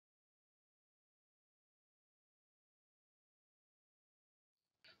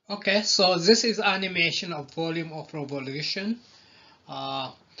Okay, so this is animation of volume of revolution.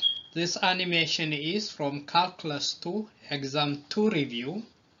 Uh, this animation is from Calculus 2, Exam 2 review.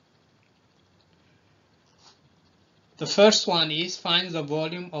 The first one is find the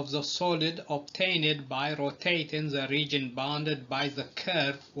volume of the solid obtained by rotating the region bounded by the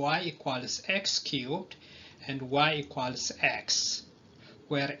curve y equals x cubed and y equals x,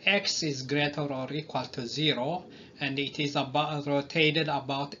 where x is greater or equal to 0 and it is rotated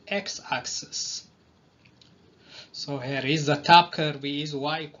about x-axis. So here is the top curve is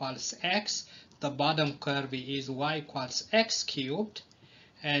y equals x, the bottom curve is y equals x cubed,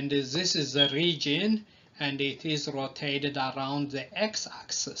 and this is the region and it is rotated around the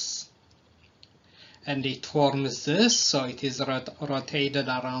x-axis. And it forms this, so it is rotated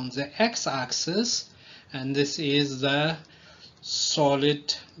around the x-axis, and this is the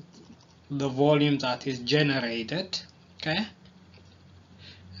solid, the volume that is generated, okay?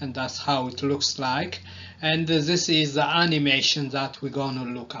 And that's how it looks like. And this is the animation that we're going to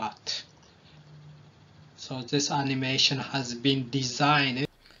look at. So this animation has been designed.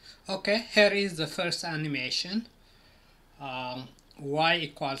 Okay, here is the first animation. Y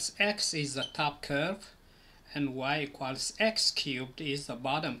equals x is the top curve and y equals x cubed is the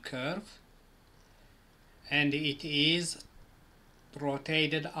bottom curve, and it is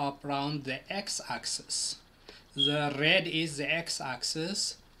rotated around the x-axis. The red is the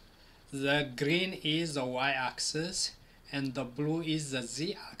x-axis, the green is the y-axis, and the blue is the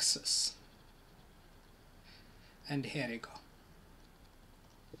z-axis. And here you go.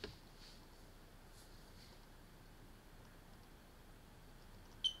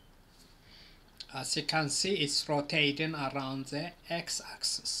 As you can see, it's rotating around the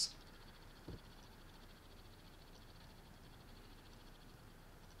x-axis.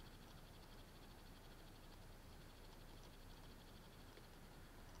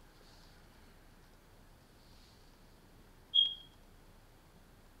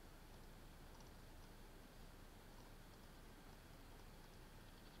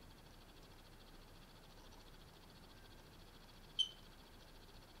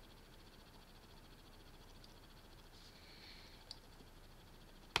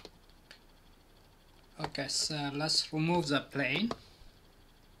 Okay, so let's remove the plane.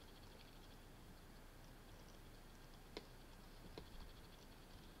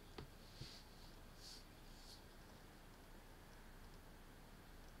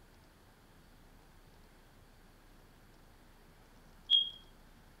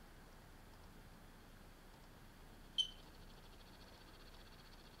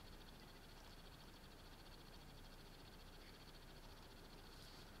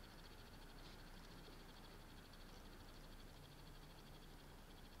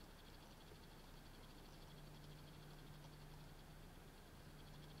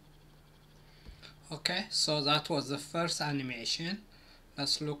 Okay, so that was the first animation.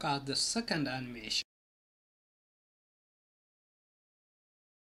 Let's look at the second animation.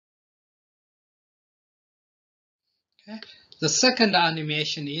 Okay. The second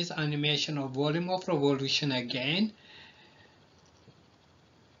animation is animation of volume of revolution again.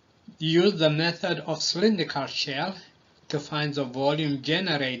 Use the method of cylindrical shell to find the volume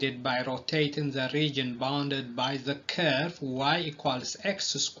generated by rotating the region bounded by the curve y equals x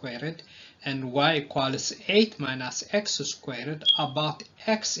squared and y equals 8 minus x squared about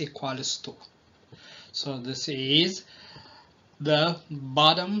x equals 2. So this is the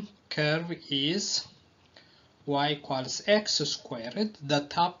bottom curve is y equals x squared. The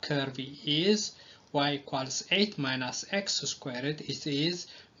top curve is y equals 8 minus x squared. It is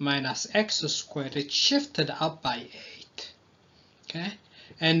minus x squared shifted up by 8. Okay,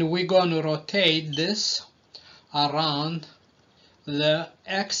 and we're going to rotate this around the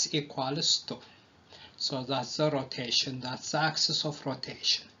x equals 2. So that's the rotation, that's the axis of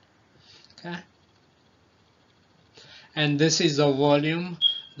rotation. Okay, and this is the volume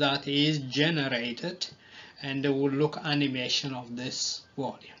that is generated, and we'll look animation of this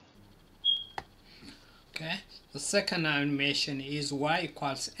volume. Okay, the second animation is y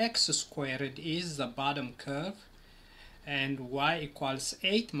equals x squared is the bottom curve, and y equals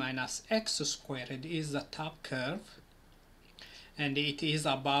 8 minus x squared is the top curve, and it is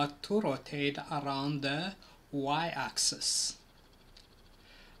about to rotate around the y-axis.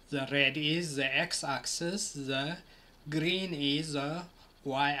 The red is the x-axis, the green is the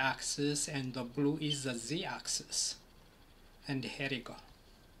y-axis, and the blue is the z-axis. And here you go.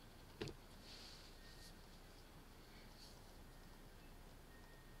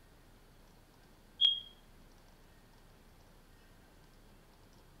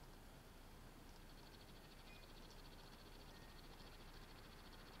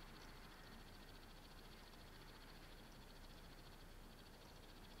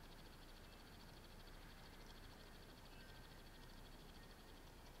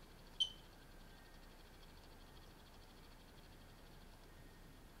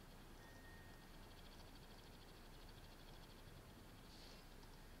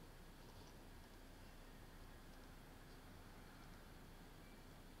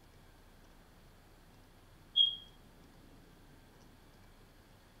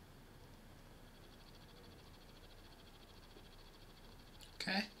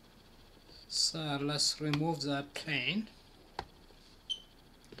 So let's remove the plane.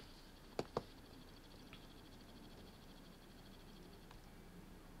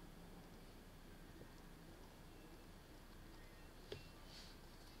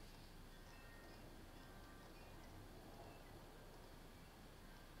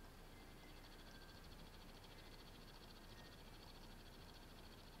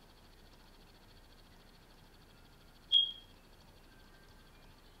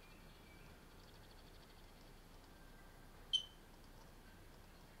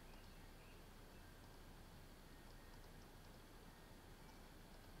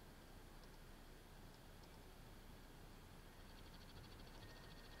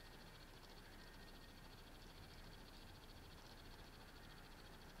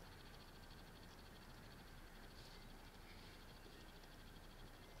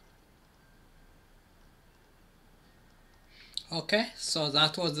 Okay, so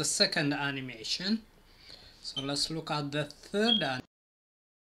that was the second animation. So let's look at the third animation.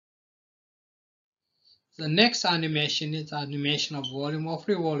 The next animation is animation of volume of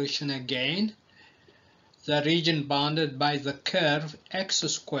revolution again. The region bounded by the curve x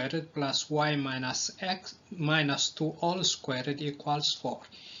squared plus y minus x minus 2 all squared equals 4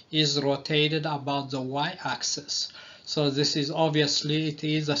 is rotated about the y-axis. So this is obviously, it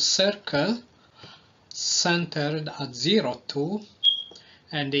is a circle centered at 0, 2,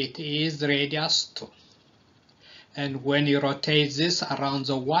 and it is radius 2. And when you rotate this around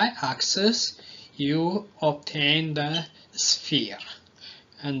the y-axis, you obtain the sphere.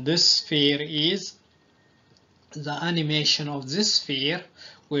 And this sphere is the animation of this sphere.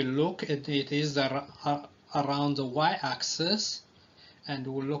 We look at it is around the y-axis, and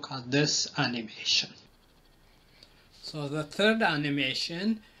we'll look at this animation. So the third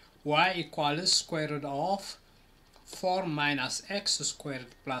animation, y equals square root of 4 minus x squared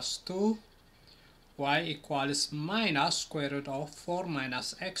plus 2, y equals minus square root of 4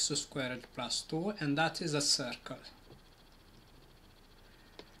 minus x squared plus 2, and that is a circle.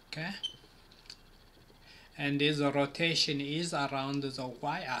 Okay, and the rotation is around the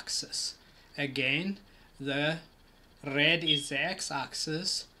y-axis. Again, the red is the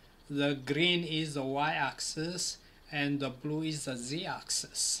x-axis, the green is the y-axis, and the blue is the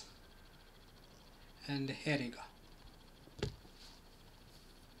z-axis. And here you go.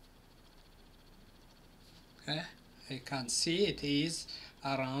 Okay, you can see it is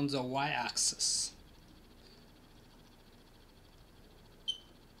around the y-axis.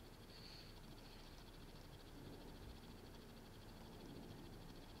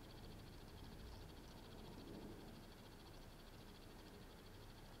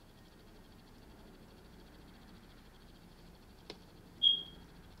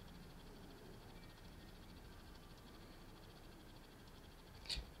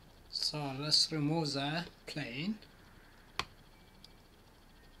 So let's remove the plane.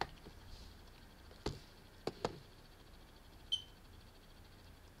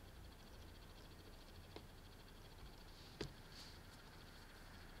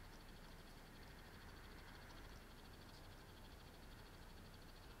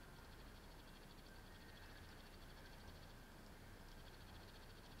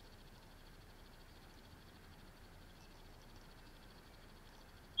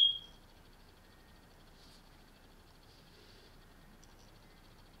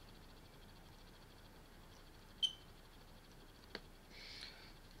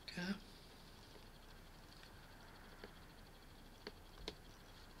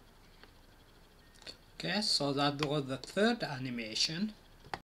 Okay, so that was the third animation.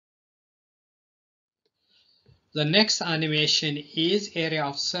 The next animation is area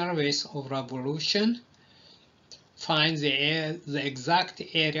of surface of revolution. Find the exact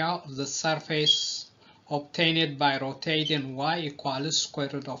area of the surface obtained by rotating y equals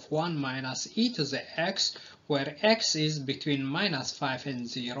square root of 1 minus e to the x, where x is between minus 5 and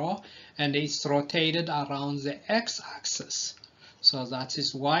 0, and it's rotated around the x-axis. So that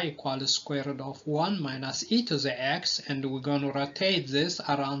is y equals square root of 1 minus e to the x, and we're going to rotate this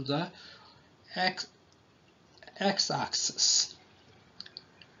around the x-axis.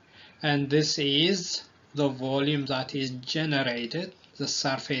 And this is the volume that is generated, the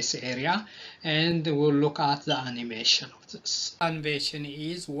surface area, and we'll look at the animation of this. Animation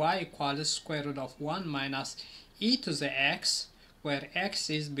is y equals square root of 1 minus e to the x, where x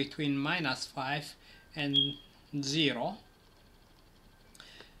is between minus 5 and 0.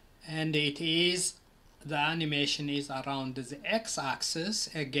 And it is, the animation is around the x-axis.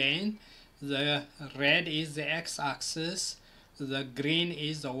 Again, the red is the x-axis, the green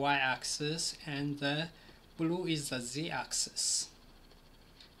is the y-axis, and the blue is the z-axis.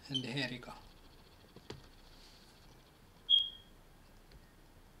 And here you go.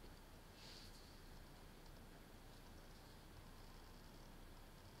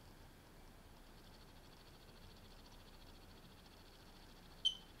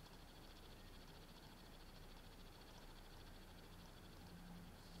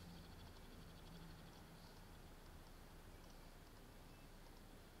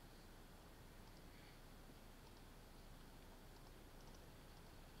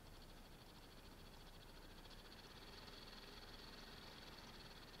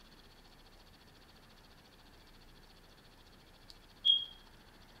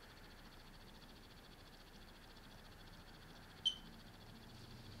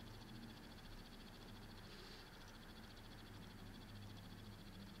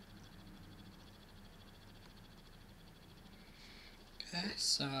 Okay,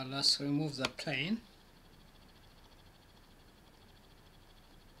 so let's remove the plane.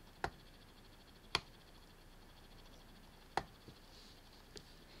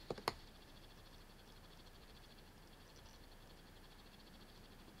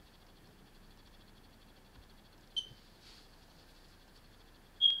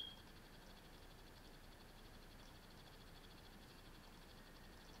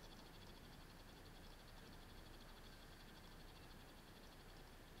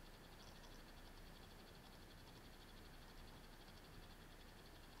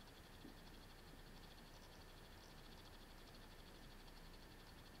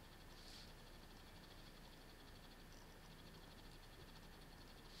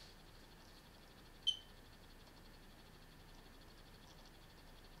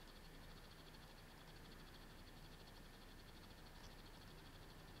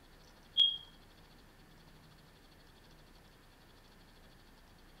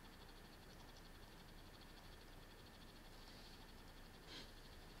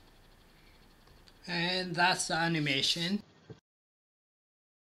 And that's the animation.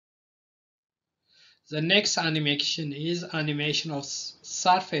 The next animation is animation of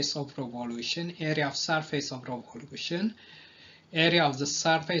surface of revolution, area of surface of revolution. Area of the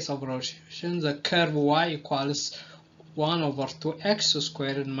surface of revolution, the curve y equals 1 over 2x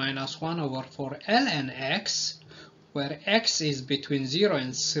squared minus 1 over 4 ln x, where x is between 0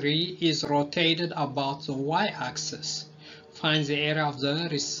 and 3, is rotated about the y-axis. Find the area of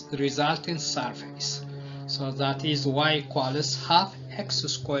the resulting surface. So that is y equals half x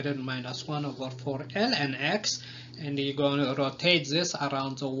squared minus 1 over 4 ln x, and you're going to rotate this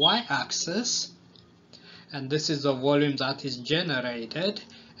around the y-axis, and this is the volume that is generated,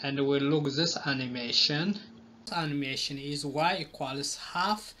 and we'll look at this animation. This animation is y equals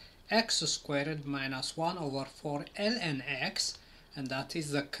half x squared minus 1 over 4 ln x, and that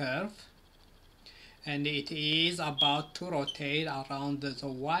is the curve, and it is about to rotate around the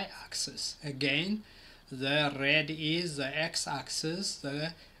y-axis. Again, the red is the x-axis,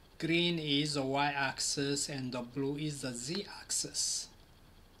 the green is the y-axis, and the blue is the z-axis.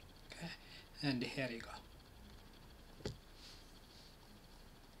 Okay, and here you go.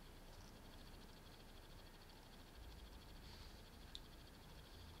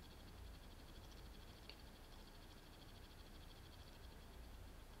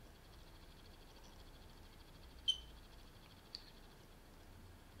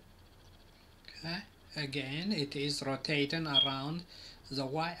 Okay. Again, it is rotating around the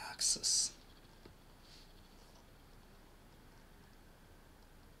y-axis.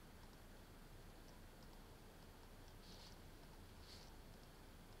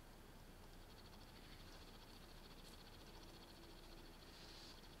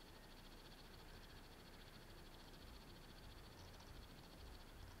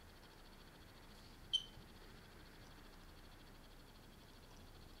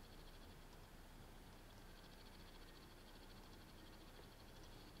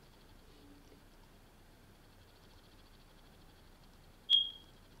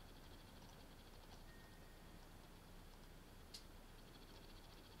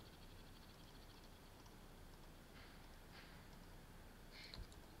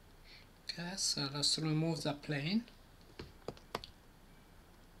 Okay, so let's remove the plane.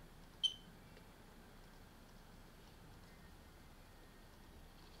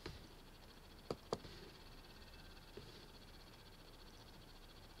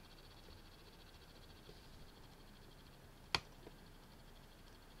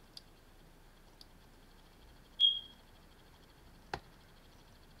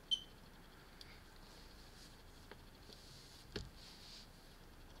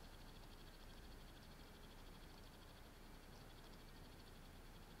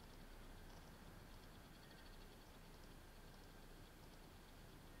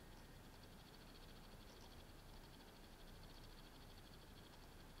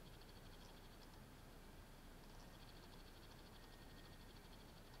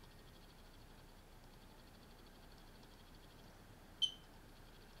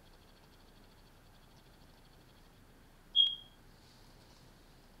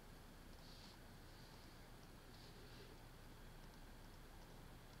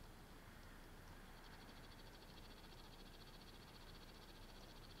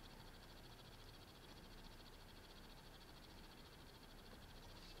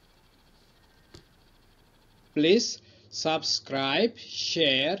 Please subscribe,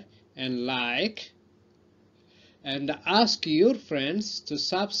 share, and like, and ask your friends to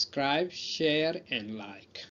subscribe, share, and like.